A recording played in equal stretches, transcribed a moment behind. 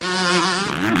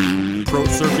Pro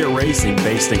Circuit Racing,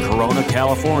 based in Corona,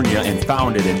 California, and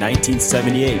founded in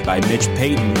 1978 by Mitch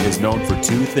Payton, is known for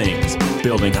two things: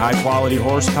 building high-quality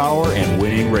horsepower and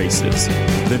winning races.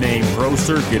 The name Pro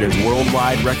Circuit is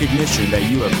worldwide recognition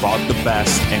that you have bought the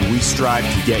best, and we strive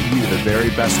to get you the very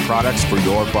best products for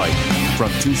your bike.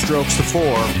 From 2 strokes to 4,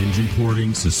 engine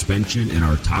porting, suspension, and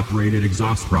our top-rated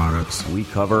exhaust products, we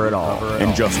cover it all.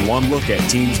 And just one look at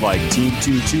teams like Team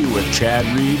 2-2 with Chad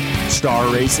Reed, Star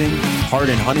Racing,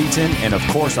 Hardin Huntington, and of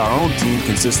course our own team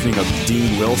consisting of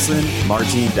Dean Wilson,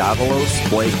 Martin Davalos,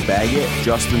 Blake Baggett,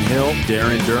 Justin Hill,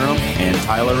 Darren Durham, and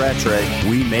Tyler Rattray.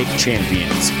 We make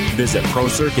champions. Visit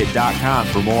ProCircuit.com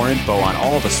for more info on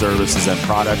all the services and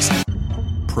products.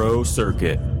 Pro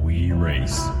Circuit, we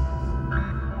race.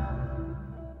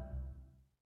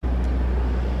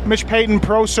 Mitch Payton,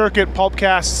 Pro Circuit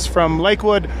Pulpcasts from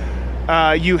Lakewood.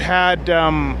 You had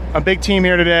a big team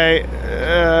here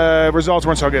today. Results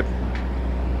weren't so good.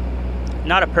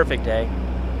 Not a perfect day.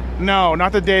 No,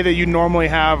 not the day that you normally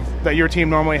have, that your team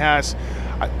normally has.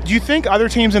 Do you think other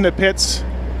teams in the pits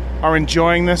are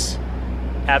enjoying this?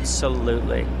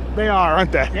 Absolutely. They are,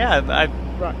 aren't they? Yeah,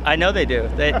 I know they do.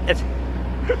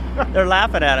 They're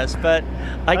laughing at us, but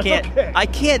I can't. Okay. I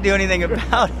can't do anything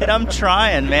about it. I'm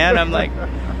trying, man. I'm like,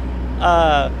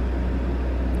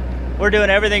 we're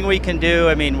doing everything we can do.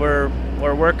 I mean, we're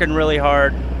working really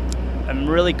hard. I'm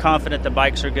really confident the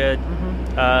bikes are good.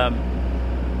 Mm-hmm.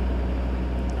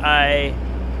 I'm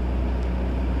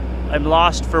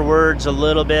lost for words a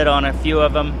little bit on a few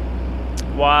of them.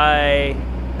 Why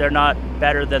they're not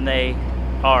better than they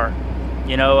are.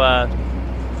 You know,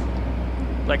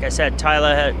 like I said,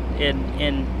 Tyler had,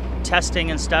 in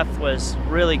testing and stuff was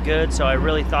really good, so I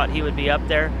really thought he would be up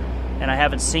there, and I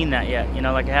haven't seen that yet. You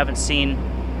know, like I haven't seen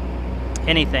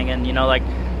anything, and you know, like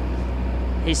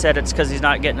he said it's because he's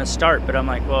not getting a start, but I'm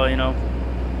like, well, you know,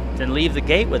 then leave the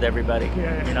gate with everybody.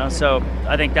 Yeah. You know, so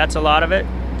I think that's a lot of it.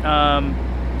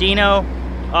 Dino,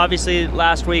 obviously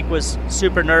last week was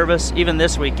super nervous. Even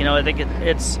this week, you know, I think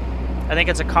it's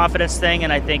a confidence thing,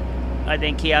 and I think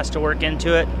he has to work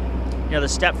into it. You know, the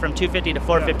step from 250 to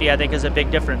 450, yeah. I think is a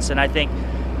big difference, and I think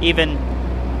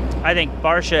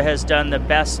Barsha has done the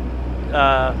best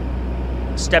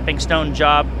stepping stone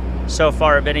job so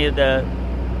far of any of the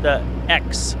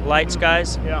X lights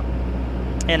guys. Yeah.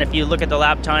 And if you look at the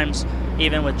lap times,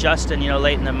 even with Justin, you know,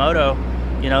 late in the moto,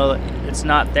 you know, it's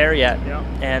not there yet. Yeah.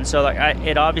 And so like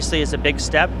it obviously is a big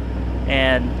step.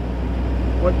 And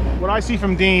what I see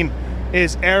from Dean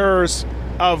is errors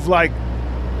of like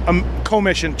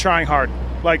commission, trying hard.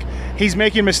 Like he's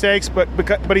making mistakes, but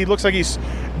he looks like he's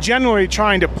generally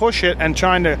trying to push it and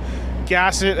trying to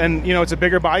gas it, and you know, it's a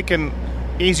bigger bike and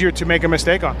easier to make a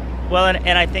mistake on. Well,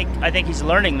 and I think he's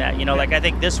learning that. You know, like I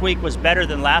think this week was better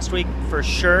than last week for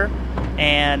sure,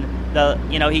 and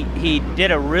he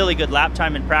did a really good lap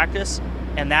time in practice,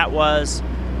 and that was,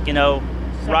 you know,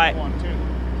 right.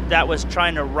 That was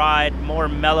trying to ride more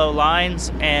mellow lines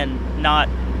and not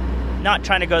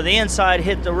trying to go to the inside,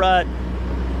 hit the rut,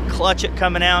 clutch it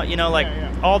coming out. You know, like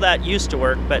all that used to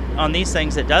work, but on these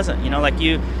things it doesn't. You know, like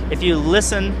if you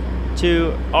listen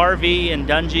to RV and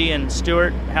Dungy and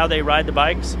Stewart how they ride the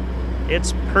bikes,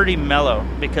 it's pretty mellow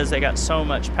because they got so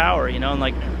much power, you know, and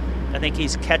like I think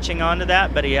he's catching on to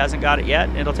that, but he hasn't got it yet.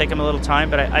 It'll take him a little time,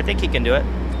 but I think he can do it.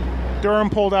 Durham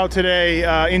pulled out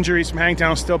today, injuries from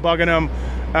Hangtown still bugging him.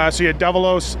 So you had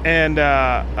Davalos and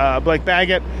Blake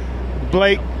Baggett.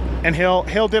 Blake and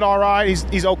Hill did all right.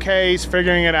 He's okay. He's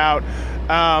figuring it out.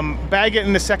 Baggett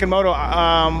in the second moto.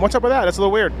 What's up with that? That's a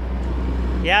little weird.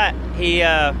 Yeah, he.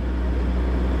 I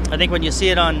think when you see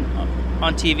it on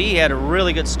TV, he had a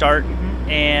really good start,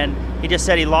 and he just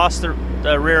said he lost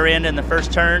the rear end in the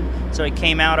first turn, so he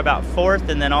came out about fourth,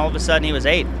 and then all of a sudden he was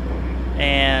eighth.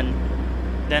 And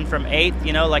then from eighth,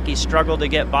 you know, like he struggled to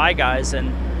get by guys,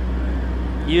 and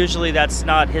usually that's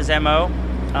not his MO.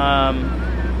 I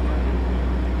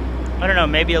don't know,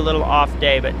 maybe a little off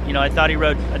day, but you know, I thought he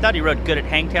rode good at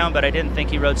Hangtown, but I didn't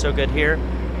think he rode so good here.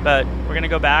 But we're gonna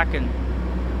go back and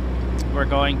we're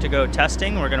going to go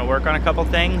testing. We're going to work on a couple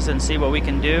things and see what we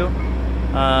can do.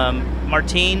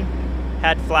 Martin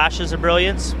had flashes of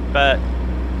brilliance, but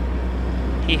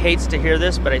he hates to hear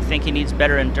this, but I think he needs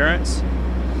better endurance.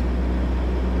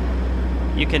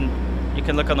 You can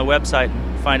look on the website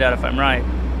and find out if I'm right.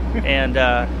 And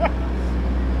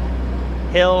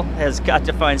Hill has got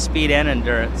to find speed and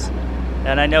endurance.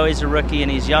 And I know he's a rookie and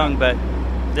he's young, but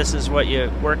this is what you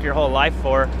work your whole life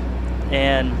for.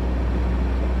 And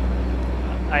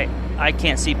I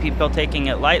can't see people taking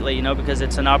it lightly, you know, because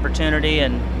it's an opportunity,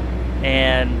 and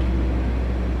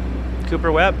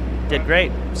Cooper Webb did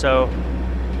great. So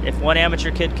if one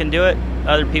amateur kid can do it,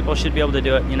 other people should be able to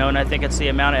do it, and I think it's the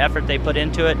amount of effort they put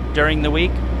into it during the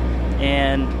week,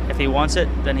 and if he wants it,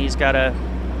 then he's got to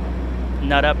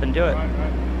nut up and do it.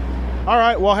 All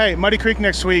right, well, hey, Muddy Creek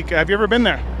next week. Have you ever been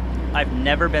there? I've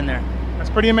never been there. That's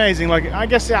pretty amazing. Like, I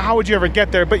guess, how would you ever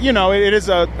get there? But, it is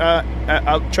a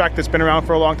track that's been around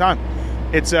for a long time.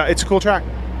 It's a cool track.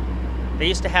 They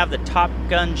used to have the Top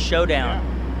Gun Showdown,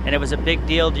 and it was a big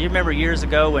deal. Do you remember years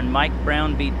ago when Mike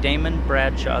Brown beat Damon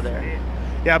Bradshaw there?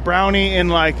 Yeah, Brownie in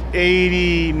like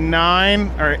 89,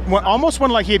 or almost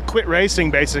when like he had quit racing,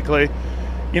 basically.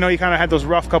 He kind of had those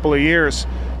rough couple of years.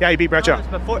 Yeah, he beat Bradshaw.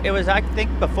 No, it was I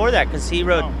think before that, because he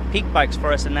rode peak bikes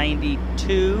for us in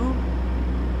 92.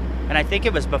 And I think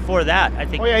it was before that. I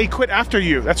think. Oh yeah, he quit after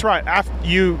you. That's right. After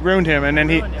you ruined him, and then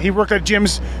he worked at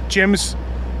Jim's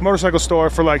motorcycle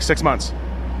store for like 6 months.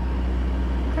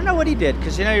 I don't know what he did,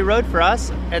 because he rode for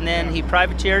us, and then he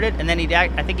privateered it, and then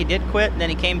I think he did quit, and then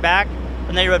he came back,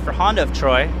 and then he rode for Honda of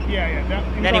Troy. Yeah.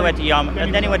 And then he went to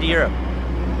and then he went to Europe.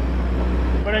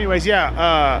 But anyways,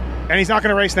 and he's not going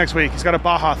to race next week. He's got a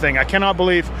Baja thing. I cannot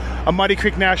believe a Muddy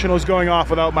Creek National is going off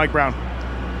without Mike Brown.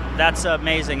 That's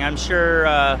amazing. I'm sure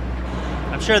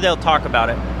they'll talk about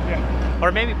it. Yeah.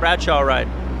 Or maybe Bradshaw will ride.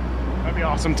 That'd be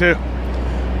awesome too.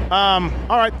 All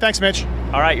right, thanks, Mitch.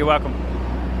 All right, you're welcome.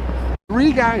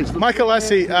 3 guys. Mike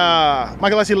Alessi,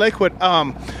 Lakewood.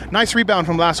 Nice rebound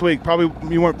from last week. Probably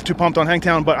you weren't too pumped on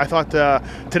Hangtown, but I thought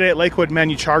today at Lakewood, man,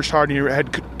 you charged hard and you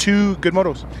had 2 good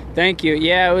motos. Thank you.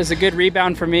 Yeah, it was a good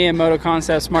rebound for me and Moto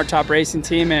Concept Smart Top Racing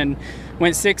Team, and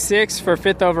went 6-6 for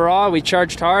 5th overall. We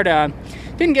charged hard.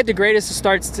 Didn't get the greatest of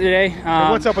starts today.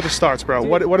 What's up with the starts, bro?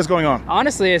 What is going on?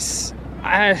 Honestly,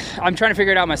 I'm trying to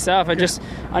figure it out myself. I'm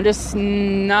just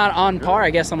not on par, I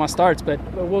guess, on my starts, but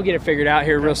we'll get it figured out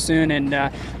here real soon. And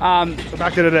so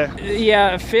back to today.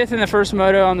 Yeah, 5th in the first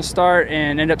moto on the start,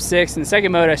 and ended up 6th in the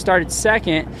second moto. I started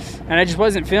 2nd, and I just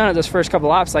wasn't feeling it those first couple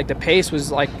laps. Like the pace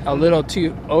was like a little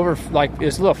too over, like it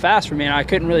was a little fast for me, and I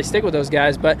couldn't really stick with those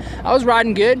guys. But I was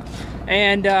riding good,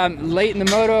 and late in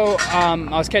the moto,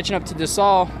 I was catching up to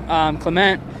DeSalle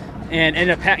Clement, and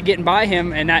ended up getting by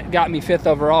him, and that got me 5th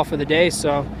overall for the day.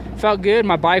 So felt good.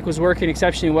 My bike was working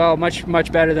exceptionally well,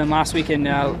 much better than last week. And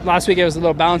last week it was a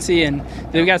little bouncy, and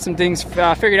we got some things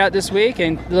figured out this week,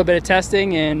 and a little bit of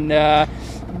testing, and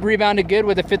rebounded good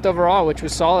with a 5th overall, which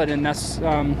was solid. And that's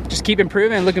just keep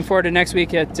improving. Looking forward to next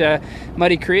week at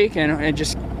Muddy Creek, and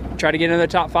just try to get into the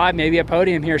top 5, maybe a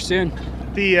podium here soon.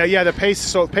 The pace.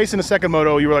 So pace in the second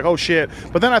moto, you were like, oh shit.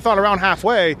 But then I thought around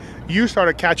halfway, you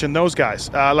started catching those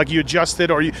guys. Like you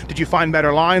adjusted, or did you find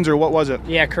better lines, or what was it?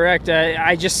 Yeah, correct.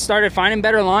 I just started finding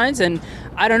better lines, and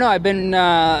I don't know. I've been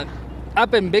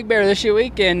up in Big Bear this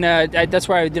week, and that's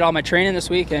where I did all my training this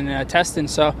week and testing.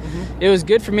 So it was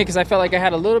good for me because I felt like I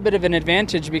had a little bit of an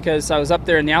advantage because I was up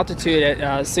there in the altitude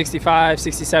at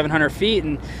 6,700 feet,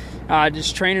 and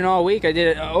just training all week. I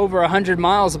did over 100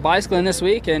 miles of bicycling this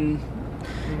week, and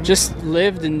just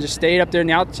lived and just stayed up there in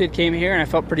the altitude, came here, and I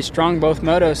felt pretty strong both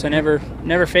motos. I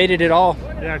never faded at all.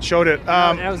 Yeah, it showed it.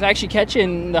 I was actually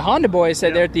catching the Honda boys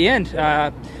there at the end.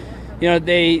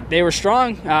 They were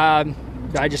strong.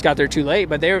 I just got there too late,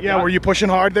 but they were. Yeah, were you pushing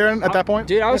hard there at that point?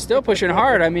 Dude, I was still pushing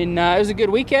hard. I mean, it was a good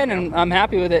weekend, and I'm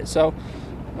happy with it. So,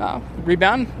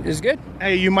 rebound is good.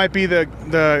 Hey, you might be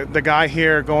the guy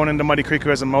here going into Muddy Creek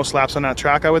who has the most laps on that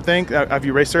track, I would think. Have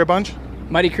you raced there a bunch?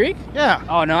 Muddy Creek? Yeah.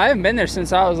 Oh, no, I haven't been there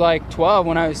since I was like 12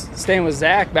 when I was staying with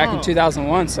Zach back in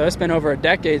 2001. So it's been over a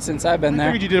decade since I've been there.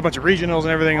 I figured you did a bunch of regionals and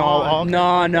everything.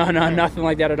 No, nothing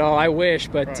like that at all. I wish,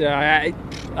 but I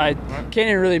can't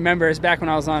even really remember. It's back when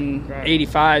I was on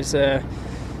 85s.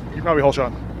 You're probably whole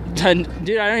shot. Dude,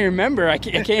 I don't even remember. I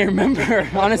can't remember.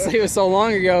 Honestly, it was so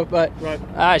long ago, but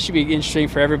it should be interesting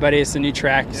for everybody. It's a new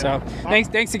track. Yeah. So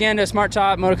thanks again to Smart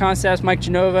Top, Moto Concepts, Mike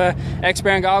Genova,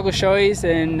 X-Brand Goggles Showies,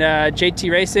 and JT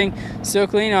Racing, Still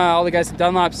Clean, all the guys at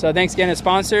Dunlop. So thanks again to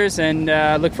sponsors, and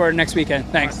look forward to next weekend.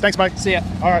 Thanks. Thanks, Mike. See ya.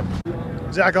 All right.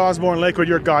 Zach Osborne, Lakewood,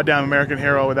 you're a goddamn American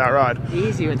hero with that ride.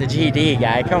 Easy with the GD,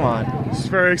 guy. Come on. It's a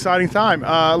very exciting time.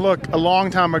 Look, a long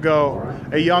time ago,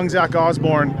 a young Zach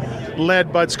Osborne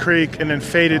led Budds Creek and then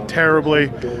faded terribly.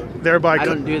 Thereby, I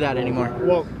don't do that anymore.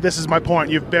 Well, this is my point.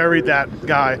 You've buried that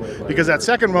guy because that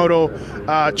second moto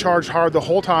charged hard the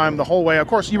whole time, the whole way. Of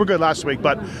course, you were good last week,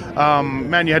 but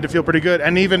man, you had to feel pretty good.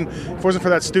 And even if it wasn't for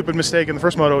that stupid mistake in the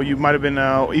first moto, you might have been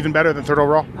even better than 3rd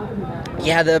overall.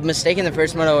 Yeah, the mistake in the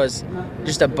first moto was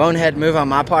just a bonehead move on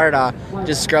my part.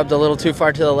 Just scrubbed a little too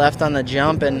far to the left on the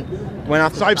jump and went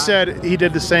off the Stipe said he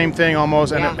did the same thing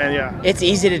almost, and yeah. It's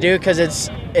easy to do because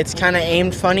it's kind of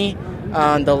aimed funny.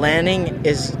 The landing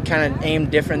is kind of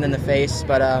aimed different than the face,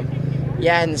 but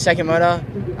in the second moto,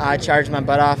 I charged my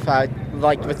butt off.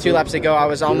 Like with 2 laps to go, I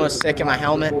was almost sick in my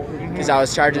helmet because I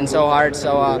was charging so hard.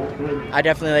 So I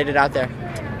definitely laid it out there.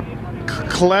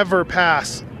 Clever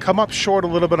pass. Come up short a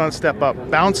little bit on a step up.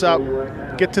 Bounce up,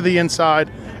 get to the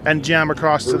inside, and jam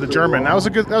across to the German. That was a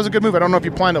good move. I don't know if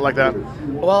you planned it like that.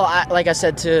 Well, like I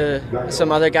said to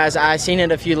some other guys, I seen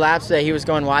it a few laps that he was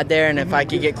going wide there, and if I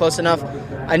could get close enough,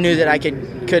 I knew that I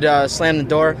could slam the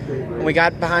door. And we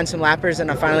got behind some lappers, and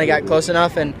I finally got close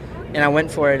enough, and I went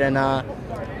for it. And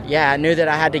I knew that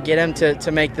I had to get him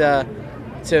to make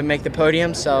the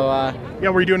podium. So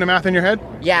were you doing the math in your head?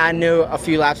 Yeah, I knew a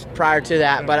few laps prior to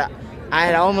that, but I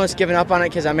had almost given up on it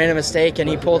because I made a mistake, and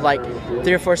he pulled like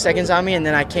 3 or 4 seconds on me, and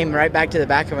then I came right back to the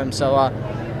back of him. So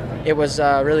it was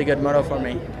a really good moto for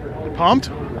me. Pumped?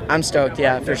 I'm stoked,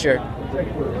 yeah, for sure.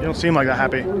 You don't seem like that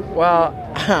happy. Well,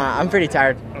 I'm pretty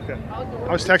tired. Okay.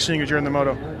 I was texting you during the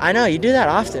moto. I know, you do that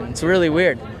often. It's really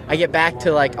weird. I get back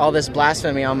to like all this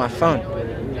blasphemy on my phone.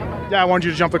 Yeah, I wanted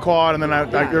you to jump the quad, and then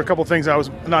there were a couple things I was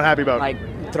not happy about. Like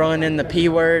throwing in the P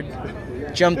word,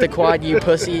 jump the quad, you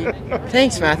pussy.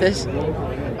 Thanks, Mathis.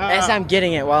 As I'm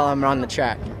getting it while I'm on the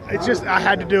track. It's just, I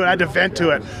had to do it. I had to vent to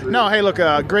it. No, hey, look,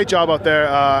 great job out there.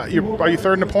 Are you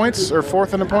 3rd in the points or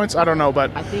 4th in the points? I don't know,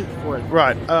 but I think 4th.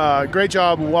 Right. Great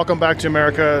job. Welcome back to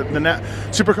America. The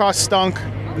Supercross stunk.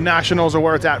 Nationals are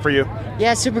where it's at for you.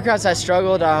 Yeah, Supercross I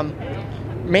struggled.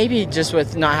 Maybe just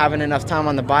with not having enough time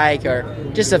on the bike, or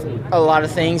just a lot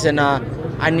of things, and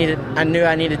I knew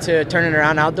I needed to turn it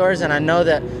around outdoors, and I know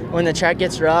that when the track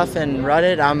gets rough and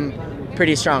rutted, I'm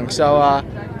pretty strong. So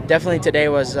definitely today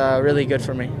was really good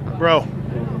for me. Bro,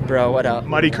 what up?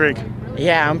 Muddy Creek.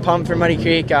 Yeah, I'm pumped for Muddy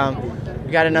Creek.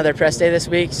 We got another press day this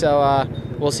week, so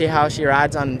we'll see how she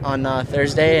rides on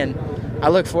Thursday, and I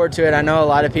look forward to it. I know a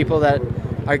lot of people that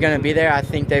are going to be there. I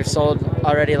think they've sold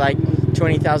already like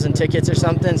 20,000 tickets or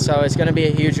something, so it's going to be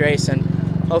a huge race, and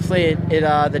hopefully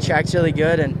the track's really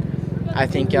good, and I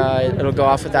think it'll go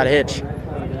off without a hitch.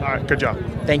 All right, good job.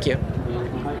 Thank you.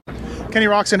 Kenny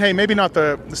Roczen, hey, maybe not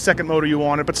the second moto you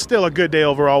wanted, but still a good day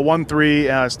overall.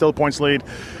 1-3, still points lead,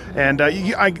 and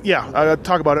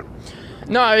talk about it.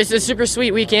 No, it was a super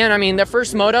sweet weekend. I mean, the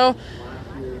first moto,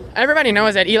 everybody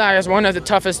knows that Eli is one of the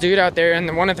toughest dude out there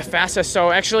and one of the fastest, so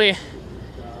actually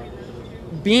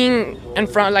being in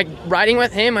front, like riding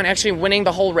with him and actually winning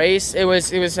the whole race, it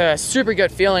was a super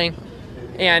good feeling,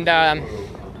 and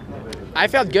I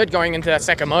felt good going into that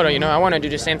second moto. I want to do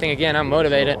the same thing again. I'm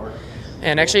motivated,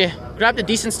 and actually grabbed a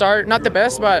decent start, not the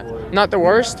best, but not the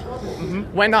worst.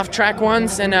 Mm-hmm. Went off track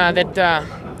once, and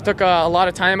that took a lot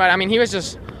of time, but I mean, he was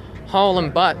just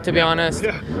hauling butt, to be honest.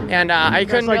 Yeah. And I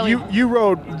couldn't really... You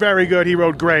rode very good, he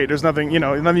rode great. There's nothing,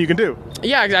 nothing you can do.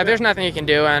 Yeah, exactly. There's nothing you can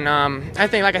do. And I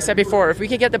think, like I said before, if we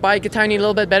could get the bike a tiny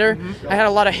little bit better, I had a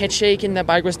lot of head shake and the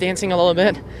bike was dancing a little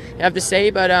bit, I have to say.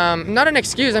 But not an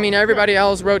excuse. I mean, everybody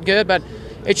else rode good, but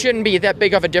it shouldn't be that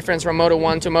big of a difference from Moto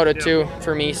 1 to Moto 2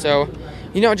 for me. So,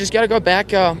 just got to go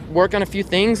back, work on a few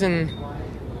things, and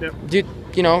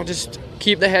just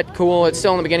keep the head cool. It's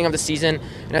still in the beginning of the season,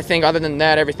 and I think other than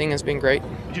that, everything has been great.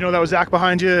 Did you know that was Zach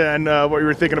behind you, and what you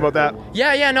were thinking about that?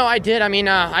 No, I did. I mean,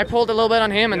 I pulled a little bit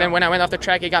on him, and then when I went off the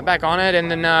track, he got back on it,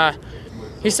 and then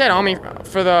he stayed on me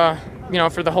for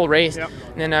the whole race. Yep.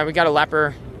 And then we got a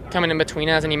lapper coming in between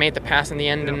us, and he made the pass in the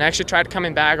end, and actually tried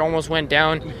coming back, almost went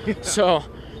down. So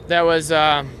that was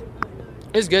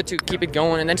it was good to keep it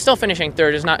going, and then still finishing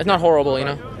third is not horrible,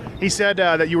 He said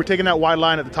that you were taking that wide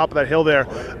line at the top of that hill there.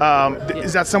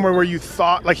 Is that somewhere where you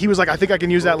thought, like he was like, I think I can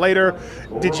use that later?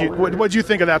 What did you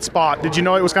think of that spot? Did you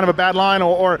know it was kind of a bad line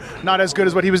or not as good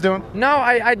as what he was doing? No,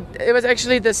 it was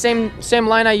actually the same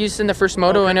line I used in the first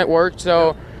moto, and it worked.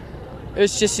 So it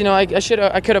was just, I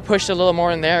could have pushed a little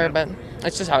more in there, but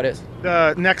that's just how it is.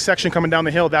 The next section coming down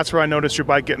the hill, that's where I noticed your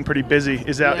bike getting pretty busy.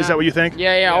 Is that what you think?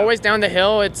 Yeah, always down the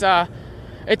hill. It's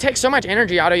it takes so much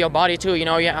energy out of your body too.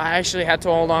 I actually had to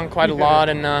hold on quite a lot,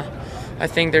 and I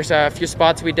think there's a few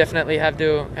spots we definitely have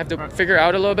to figure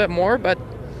out a little bit more. But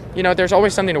there's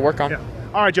always something to work on. Yeah.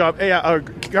 All right, job. Hey, all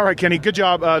right, Kenny. Good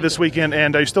job this weekend,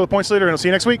 and you're still a points leader, and I'll see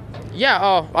you next week. Yeah.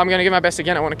 I'm gonna give my best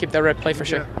again. I want to keep that red plate for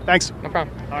sure. Yeah. Thanks. No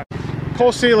problem. All right.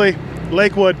 Cole Seeley,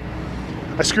 Lakewood.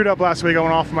 I screwed up last week. I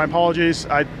went off. My apologies.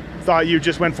 I thought you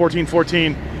just went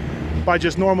 14-14. By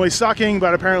just normally sucking,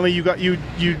 but apparently you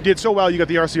did so well, you got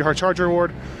the RC Hard Charger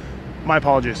Award. My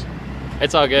apologies.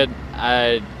 It's all good.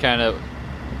 I kind of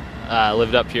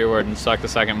lived up to your word and sucked the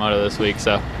second moto this week,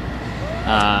 so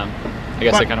I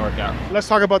guess it kind of worked out. Let's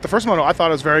talk about the first moto. I thought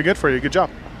it was very good for you. Good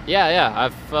job. Yeah. I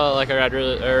felt like I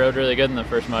rode really good in the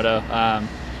first moto.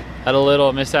 Had a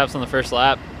little mishaps on the first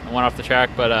lap. I went off the track,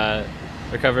 but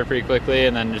recovered pretty quickly,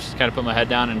 and then just kind of put my head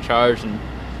down and charged, and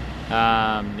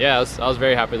I was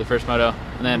very happy with the first moto.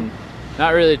 And then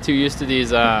not really too used to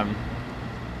these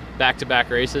back-to-back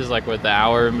races, like with the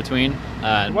hour in between.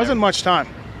 It wasn't much time.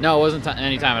 No, it wasn't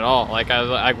any time at all. Like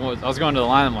I was going to the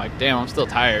line, I'm like, damn, I'm still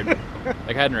tired.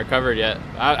 Like I hadn't recovered yet.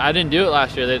 I didn't do it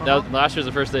last year. Last year was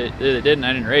the first day they did, and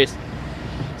I didn't race.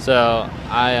 So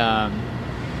I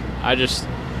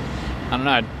don't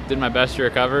know. I did my best to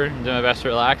recover, did my best to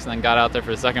relax, and then got out there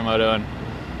for the second moto and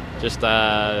just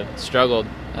struggled.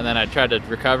 And then I tried to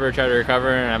recover,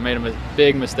 and I made a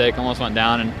big mistake, almost went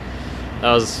down, and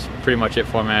that was pretty much it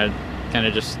for me. I kind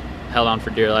of just held on for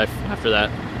dear life after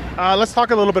that. Let's talk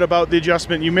a little bit about the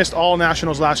adjustment. You missed all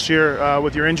nationals last year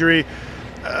with your injury.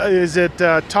 Is it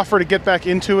tougher to get back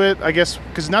into it? I guess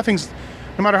because no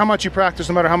matter how much you practice,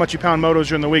 no matter how much you pound motos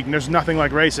during the week, there's nothing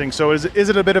like racing. So is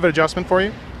it a bit of an adjustment for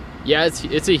you? Yeah,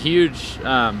 it's a huge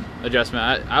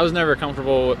adjustment. I was never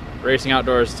comfortable racing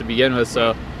outdoors to begin with,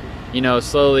 so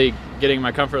slowly getting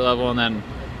my comfort level and then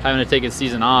having to take a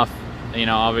season off,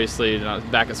 obviously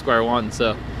back at square one.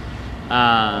 So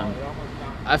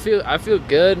I feel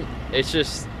good. It's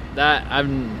just that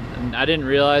I didn't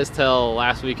realize till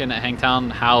last weekend at Hangtown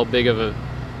how big of a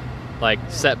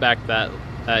setback that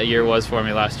year was for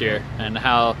me last year, and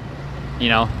how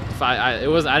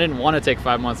I didn't want to take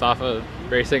 5 months off of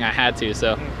racing. I had to,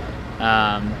 so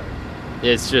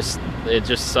it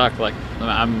just sucked. Like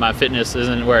my fitness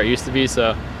isn't where it used to be,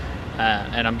 so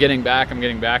and I'm getting back,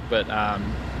 but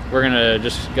we're gonna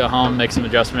just go home, make some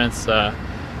adjustments,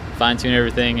 fine-tune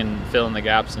everything, and fill in the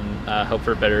gaps, and hope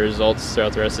for better results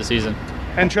throughout the rest of the season.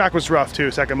 And track was rough too,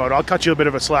 second moto. I'll cut you a bit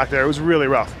of a slack there. It was really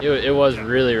rough. It was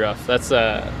really rough. That's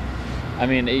it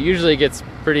usually gets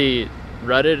pretty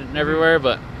rutted and everywhere,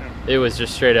 but it was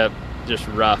just straight up just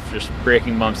rough, just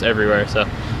breaking bumps everywhere. So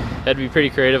had to be pretty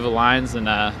creative with lines, and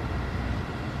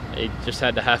it just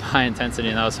had to have high intensity,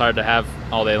 and that was hard to have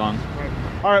all day long.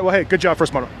 All right, well, hey, good job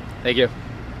first moto. Thank you.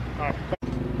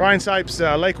 Brian Sipes,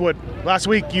 Lakewood. Last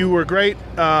week you were great,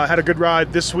 had a good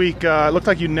ride. This week it looked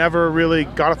like you never really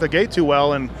got off the gate too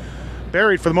well and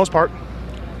buried for the most part.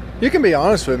 You can be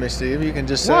honest with me, Steve. You can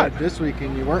just say this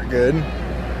weekend you weren't good.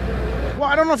 Well,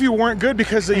 I don't know if you weren't good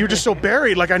because you were just so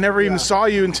buried. Like I never even saw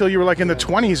you until you were like in the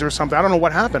 20s or something. I don't know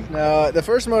what happened. No, the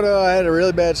first moto I had a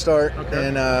really bad start,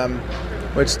 and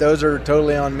which those are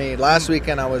totally on me. Last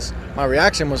weekend my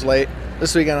reaction was late.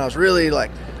 This weekend I was really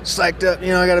psyched up.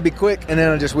 I got to be quick, and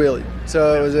then I just wheelied.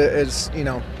 So it's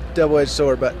double-edged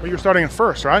sword. But you're starting in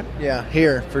first, right? Yeah,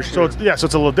 here for sure. So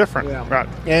it's a little different, right?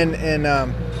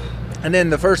 And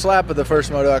then the first lap of the first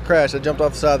moto, I crashed. I jumped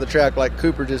off the side of the track like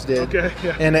Cooper just did. Okay,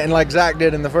 yeah. And like Zach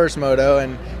did in the first moto.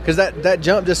 And because that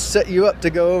jump just set you up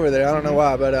to go over there. I don't know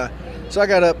why. But so I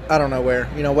got up, I don't know where,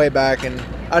 way back. And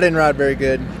I didn't ride very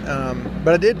good.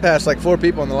 But I did pass like 4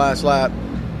 people in the last lap.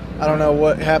 I don't know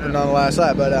what happened on the last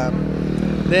lap. But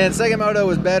then second moto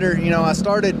was better. I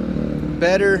started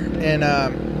better and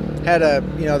had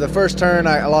the first turn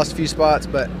I lost a few spots.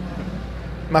 But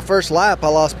my first lap, I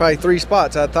lost probably 3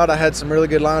 spots. I thought I had some really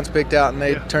good lines picked out, and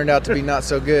they turned out to be not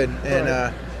so good.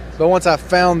 And but once I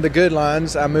found the good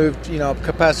lines, I moved,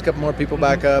 past a couple more people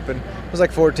back up, and it was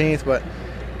like 14th. But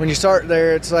when you start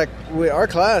there, it's like our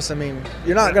class. I mean,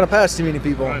 you're not going to pass too many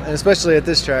people, and especially at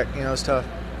this track, it's tough.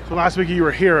 So last week you were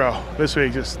a hero. This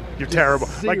week, you're terrible.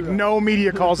 Zero. Like no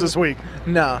media calls this week.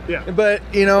 No. Yeah. But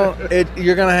I'm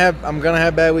gonna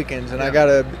have bad weekends, and I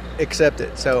gotta accept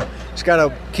it. So just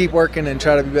gotta keep working and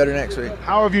try to be better next week.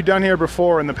 How have you done here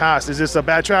before in the past? Is this a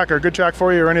bad track or a good track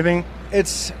for you or anything?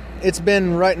 It's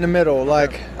been right in the middle.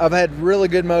 Like I've had really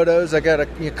good motos. I got a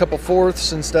couple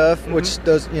fourths and stuff, which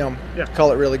does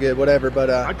call it really good, whatever. But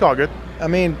I'd call it good. I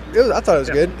mean, I thought it was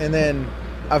good, and then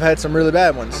I've had some really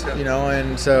bad ones,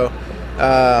 and so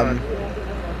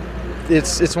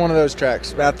it's one of those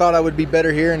tracks. But I thought I would be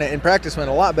better here, and in practice went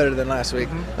a lot better than last week.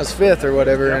 I was 5th or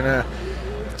whatever, and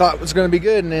thought it was going to be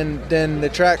good, and then the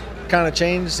track kind of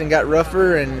changed and got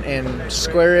rougher and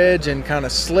square edge and kind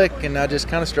of slick, and I just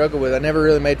kind of struggled with it. I never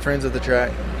really made friends with the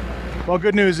track. Well,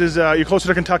 good news is you're closer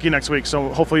to Kentucky next week, so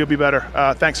hopefully you'll be better.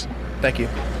 Thanks. Thank you.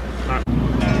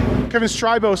 Kevin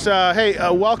Strijbos,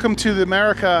 welcome to the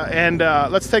America, and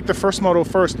let's take the first moto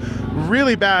first.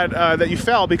 Really bad that you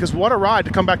fell, because what a ride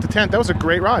to come back to 10th. That was a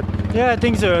great ride. Yeah, I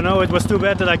think so. No, it was too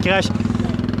bad that I crashed.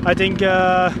 I think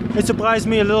it surprised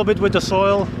me a little bit with the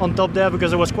soil on top there,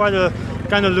 because it was quite a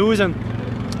kind of loose, and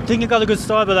I think I got a good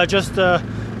start, but I just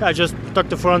tucked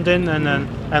the front in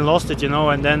and lost it,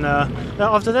 and then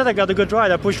after that I got a good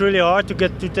ride. I pushed really hard to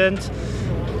get to 10th.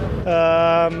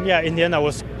 In the end I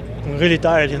was really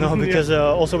tired, because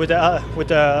also with the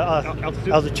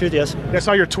altitude, yes. I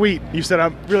saw your tweet. You said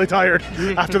I'm really tired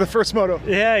after the first moto.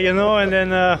 Yeah, and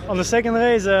then on the second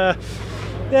race, I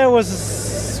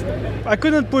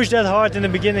couldn't push that hard in the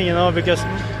beginning, because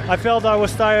I felt I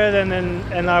was tired,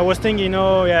 and I was thinking,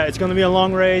 it's going to be a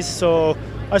long race, so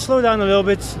I slowed down a little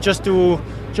bit just to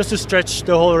stretch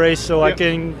the whole race, so I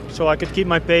could keep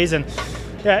my pace, and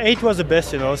 8 was the best,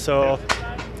 so.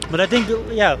 But I think,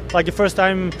 like the first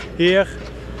time here,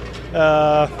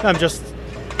 I'm just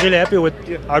really happy with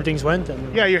how things went.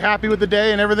 And you're happy with the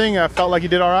day and everything? Felt like you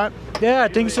did all right? Yeah, I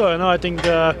think so. I think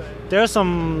there's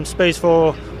some space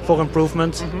for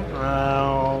improvement.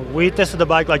 We tested the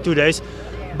bike like 2 days,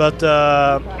 but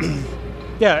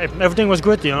everything was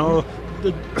good.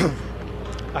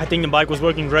 I think the bike was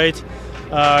working great.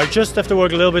 Just have to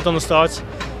work a little bit on the starts.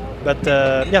 But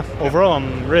overall,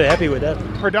 I'm really happy with that.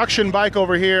 Production bike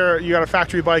over here, you got a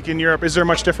factory bike in Europe. Is there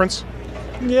much difference?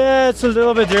 Yeah, it's a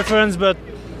little bit different, but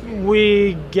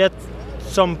we get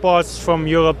some parts from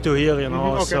Europe to here,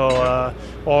 Okay. So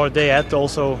or they had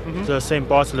also the same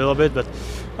parts a little bit. But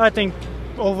I think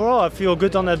overall, I feel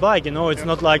good on that bike. It's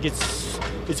not like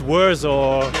it's worse,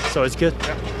 so it's good.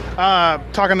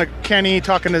 Talking to Kenny,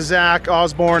 talking to Zach,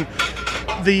 Osborne.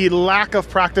 The lack of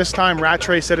practice time,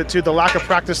 Rattray said it too, the lack of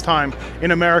practice time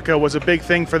in America was a big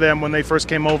thing for them when they first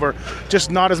came over. Just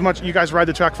not as much. You guys ride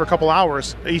the track for a couple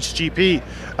hours each GP.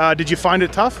 Did you find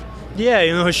it tough?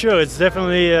 Yeah, sure. It's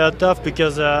definitely tough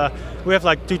because we have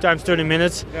like 2 times 30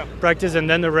 minutes practice and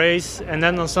then the race and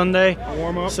then on Sunday. A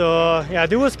warm up. So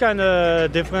it was kind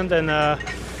of different, and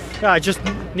I just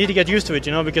need to get used to it,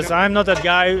 because I'm not that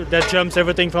guy that jumps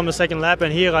everything from the second lap,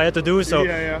 and here I had to do so.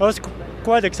 I was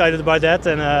quite excited about that,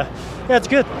 and it's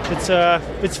good.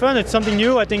 It's fun. It's something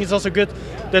new. I think it's also good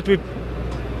that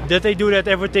they do that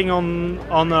everything on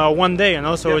one day,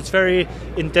 So it's very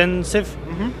intensive.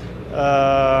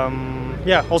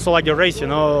 Also like the race,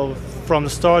 from the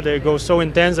start they go so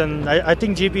intense, and I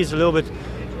think GP is a little bit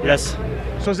less.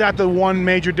 So is that the one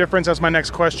major difference? That's my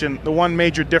next question. The one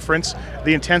major difference,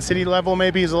 the intensity level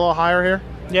maybe is a little higher here?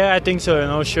 Yeah, I think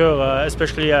so, sure.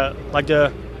 Especially like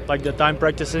the time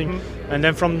practicing. And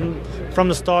then from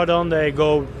the start on, they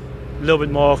go a little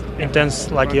bit more intense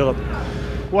like Europe.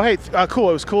 Well, hey, cool.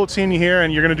 It was cool seeing you here,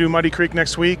 and you're going to do Muddy Creek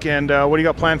next week. And what do you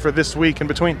got planned for this week in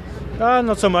between?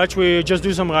 Not so much. We just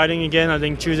do some riding again, I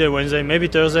think Tuesday, Wednesday, maybe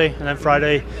Thursday. And then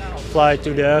Friday, fly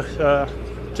to there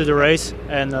to the race.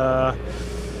 And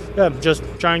just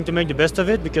trying to make the best of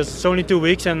it because it's only 2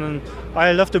 weeks, and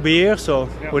I love to be here, so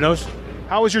who knows.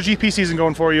 How was your GP season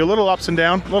going for you? A little up and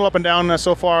down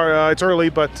so far. It's early,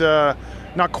 but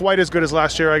not quite as good as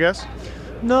last year, I guess.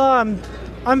 No,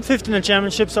 I'm 5th in the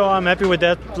championship, so I'm happy with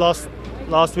that.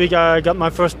 Last week I got my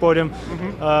first podium.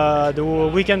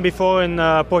 The weekend before in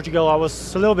Portugal I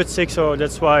was a little bit sick, so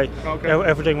that's why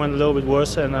everything went a little bit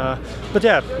worse. And but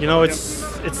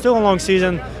it's still a long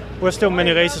season. We're still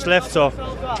many races left, so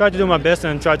try to do my best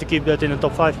and try to keep that in the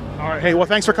top 5. All right. Hey, well,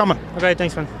 thanks for coming. Okay,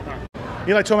 thanks, man.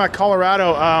 Eli Tomac,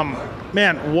 Colorado.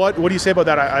 Man, what do you say about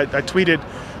that? I tweeted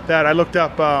that I looked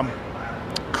up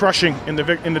crushing in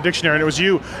the dictionary, and it was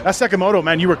you. That second moto,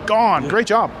 man, you were gone. Great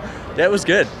job. Yeah, it was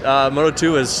good. Moto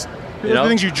 2 was, the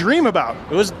things you dream about.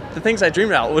 It was the things I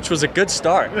dreamed about, which was a good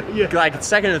start. Like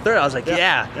second and third, I was like,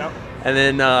 yeah. And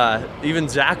then even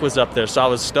Zach was up there, so I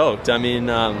was stoked. I mean,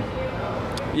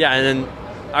 and then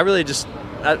I really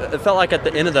it felt like at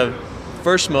the end of the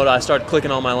first moto, I started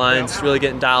clicking all my lines, really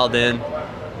getting dialed in.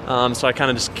 So I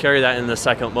kind of just carried that in the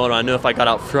second moto. I knew if I got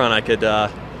out front, I could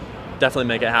definitely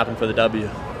make it happen for the W.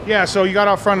 Yeah, so you got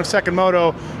out front of second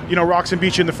moto. Roczen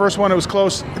beat you in the first one. It was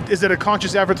close. Is it a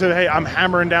conscious effort to, hey, I'm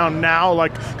hammering down now?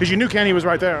 Because you knew Kenny was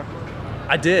right there.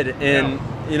 I did. And,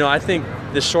 I think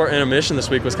this short intermission this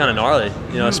week was kind of gnarly,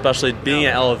 especially being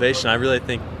at elevation. I really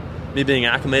think me being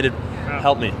acclimated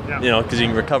helped me, because you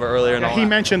can recover earlier and all He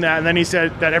mentioned that, and then he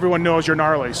said that everyone knows you're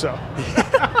gnarly, so.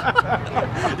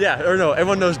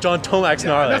 Everyone knows John Tomac's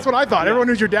gnarly. That's what I thought. Everyone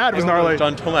knows your dad was gnarly.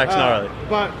 John Tomac's gnarly.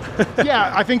 But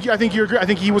I think you agree. I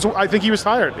think he was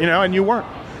tired, and you weren't.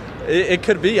 It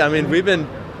could be. I mean, me and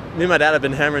my dad have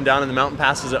been hammering down in the mountain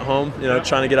passes at home,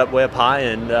 trying to get up way up high,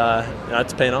 and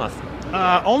it's paying off.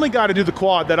 Only guy to do the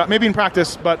quad, that maybe in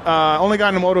practice, but only guy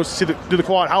in the motos to do the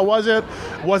quad. How was it?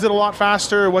 Was it a lot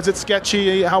faster? Was it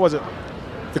sketchy? How was it?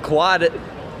 The quad,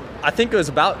 I think it was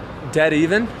about dead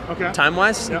even,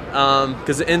 time-wise.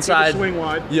 Because the inside, swing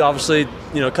wide. You obviously,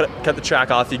 cut the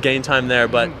track off. You gain time there,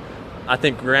 but I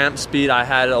think ramp speed, I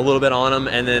had a little bit on them,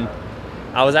 and then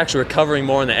I was actually recovering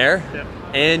more in the air,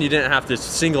 and you didn't have to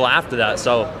single after that.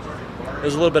 So it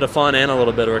was a little bit of fun and a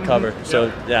little bit of recover. So,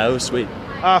 it was sweet.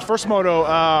 First moto,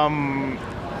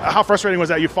 how frustrating was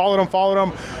that? You followed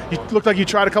him. You looked like you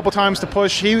tried a couple times to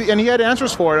push. He had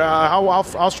answers for it. How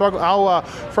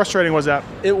frustrating was that?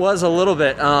 It was a little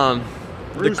bit.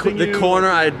 The corner,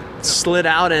 I slid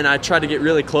out and I tried to get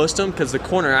really close to him because the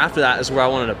corner after that is where I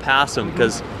wanted to pass him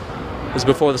because it was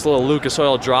before this little Lucas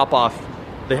Oil drop off.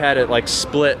 They had it like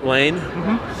split lane,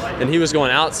 and he was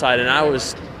going outside, and I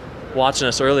was watching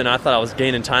us early, and I thought I was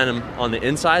gaining time on the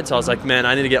inside. So I was like, man,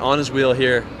 I need to get on his wheel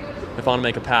here if I want to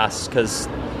make a pass because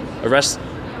around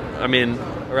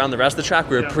the rest of the track,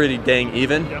 we were pretty dang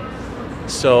even.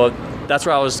 So that's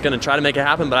where I was going to try to make it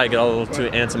happen, but I got a little too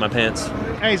ants in my pants.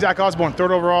 Hey, Zach Osborne,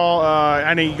 third overall,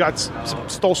 and he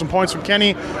stole some points from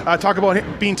Kenny. Talk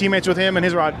about being teammates with him and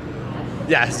his ride.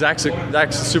 Yeah, Zach's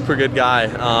a super good guy.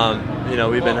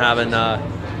 We've been having a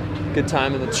good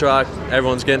time in the truck.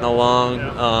 Everyone's getting along.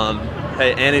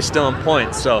 And he's still in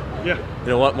points, so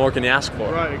what more can you ask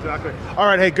for? Right, exactly. All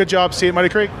right, hey, good job. See you at Muddy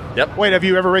Creek? Yep. Wait, have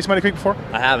you ever raced Muddy Creek before?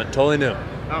 I haven't. Totally new.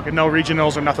 Okay, no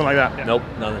regionals or nothing like that? Nope,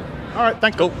 nothing. All right,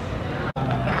 thanks. Go.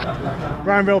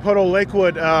 Villopoto,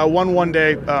 Lakewood, won one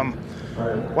day.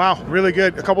 Wow, really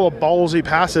good. A couple of ballsy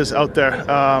passes out there.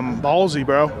 Ballsy,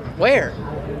 bro. Where?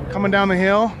 Coming down the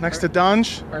hill next to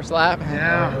Dunge. First lap.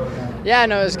 Yeah. Yeah,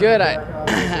 no, it was good. It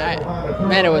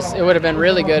would have been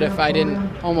really good if I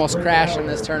didn't almost crash in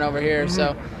this turn over here.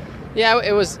 So, yeah,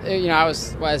 it was. I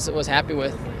was happy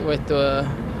with the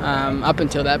up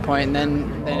until that point, and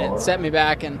then it set me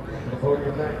back, and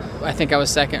I think I was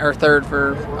second or third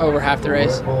for over half the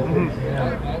race.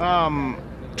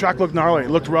 Track looked gnarly,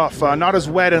 looked rough. Not as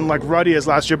wet and like ruddy as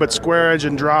last year, but square edge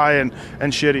and dry and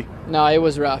shitty. No, it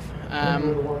was rough.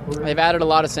 They've added a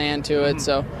lot of sand to it,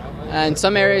 so in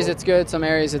some areas it's good, some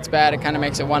areas it's bad. It kind of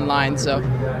makes it one line. So,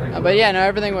 but yeah,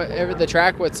 no, the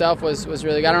track itself was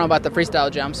really good. I don't know about the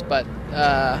freestyle jumps, but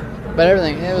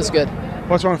everything, it was good.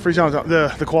 What's wrong with freestyle?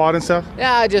 The quad and stuff?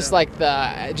 Yeah, just like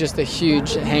the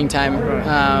huge hang time.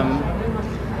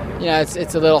 Right.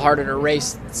 It's a little harder to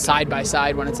race side by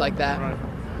side when it's like that.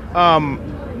 Right.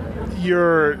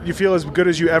 You feel as good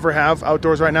as you ever have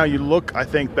outdoors right now. You look, I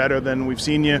think, better than we've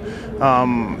seen you.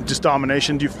 Just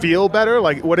domination. Do you feel better?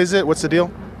 Like, what is it? What's the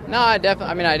deal? No, I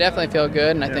definitely feel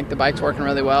good, and I think the bike's working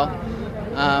really well.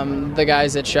 The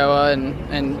guys at Showa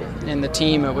and the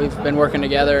team, we've been working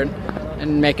together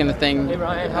and making the thing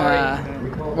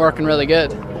working really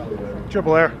good.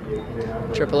 Triple Air,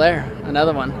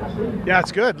 another one. Yeah,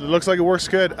 it's good. It looks like it works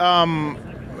good.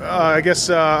 I guess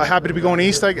happy to be going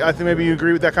east. I think maybe you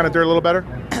agree with that kind of dirt a little better.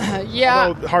 Yeah.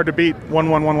 Although hard to beat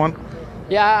 1-1-1-1.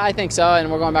 Yeah, I think so.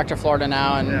 And we're going back to Florida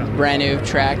now and brand new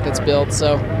track that's built.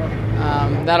 So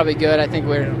that'll be good. I think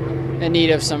we're in need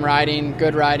of some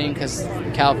good riding because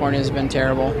California has been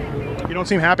terrible. You don't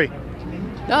seem happy.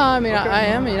 No, I mean, okay. I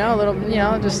am, a little,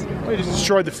 just... Well, you just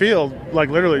destroyed the field, like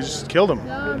literally just killed him.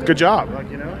 Good job,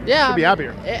 Yeah. Should be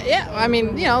happier. Yeah, I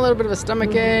mean, a little bit of a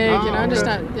stomach ache, just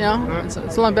not,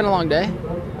 it's been a long day.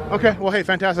 Okay, well, hey,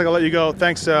 fantastic. I'll let you go.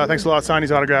 Thanks a lot. Sign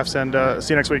these autographs, and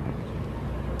see you next week.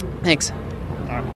 Thanks.